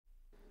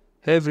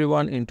Hey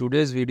everyone, in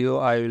today's video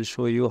I will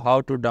show you how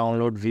to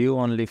download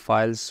view-only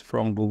files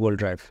from Google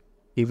Drive,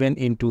 even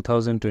in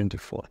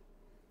 2024.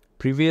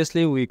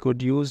 Previously we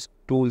could use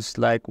tools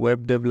like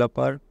web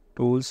developer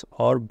tools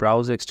or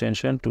browse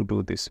extension to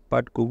do this,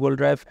 but Google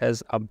Drive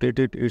has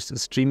updated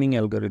its streaming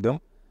algorithm,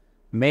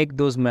 make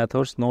those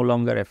methods no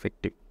longer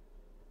effective.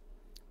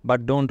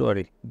 But don't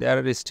worry,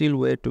 there is still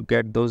way to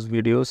get those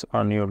videos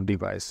on your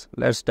device.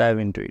 Let's dive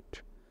into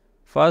it.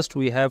 First,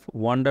 we have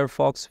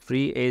WonderFox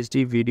Free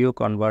HD Video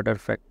Converter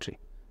Factory,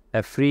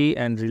 a free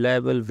and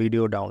reliable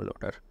video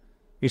downloader.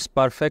 It's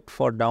perfect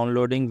for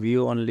downloading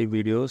view-only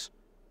videos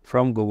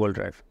from Google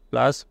Drive,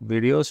 plus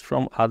videos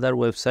from other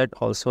websites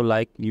also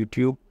like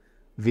YouTube,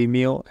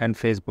 Vimeo, and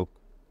Facebook.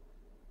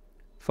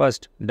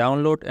 First,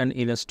 download and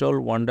install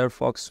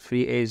WonderFox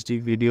Free HD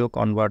Video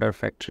Converter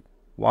Factory.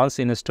 Once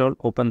installed,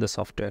 open the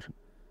software.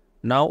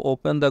 Now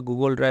open the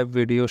Google Drive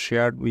video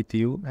shared with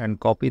you and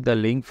copy the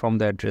link from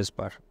the address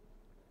bar.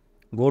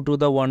 Go to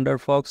the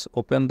WonderFox,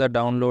 open the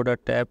Downloader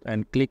tab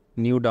and click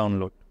New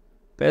Download.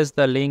 Paste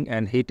the link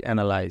and hit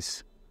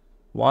Analyze.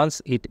 Once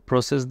it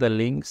processes the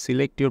link,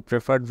 select your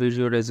preferred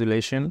visual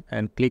resolution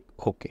and click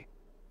OK.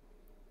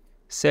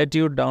 Set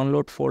your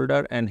download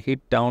folder and hit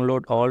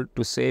Download All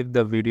to save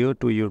the video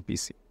to your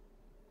PC.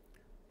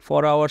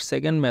 For our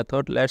second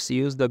method, let's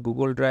use the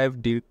Google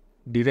Drive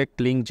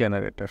Direct Link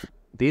Generator.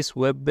 This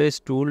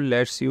web-based tool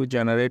lets you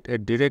generate a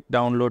direct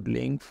download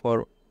link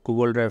for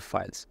Google Drive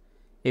files,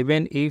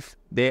 even if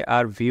they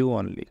are view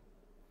only.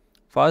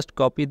 First,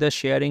 copy the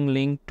sharing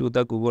link to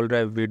the Google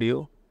Drive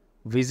video.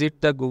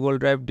 Visit the Google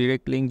Drive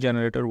Direct Link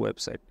Generator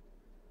website.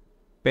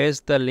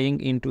 Paste the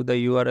link into the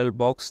URL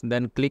box,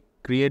 then click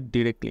Create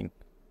Direct Link.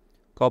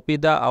 Copy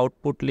the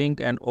output link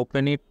and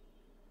open it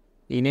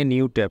in a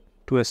new tab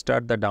to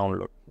start the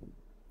download.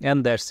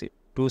 And that's it.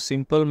 Two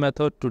simple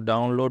methods to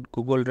download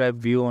Google Drive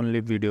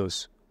view-only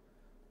videos.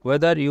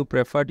 Whether you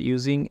prefer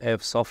using a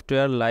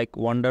software like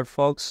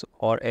WonderFox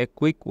or a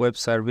quick web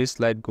service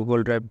like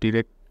Google Drive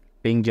Direct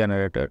Link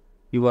Generator,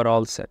 you are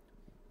all set.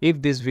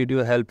 If this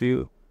video helped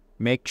you,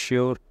 make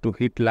sure to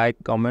hit like,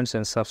 comments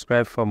and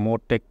subscribe for more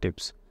tech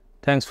tips.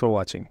 Thanks for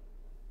watching.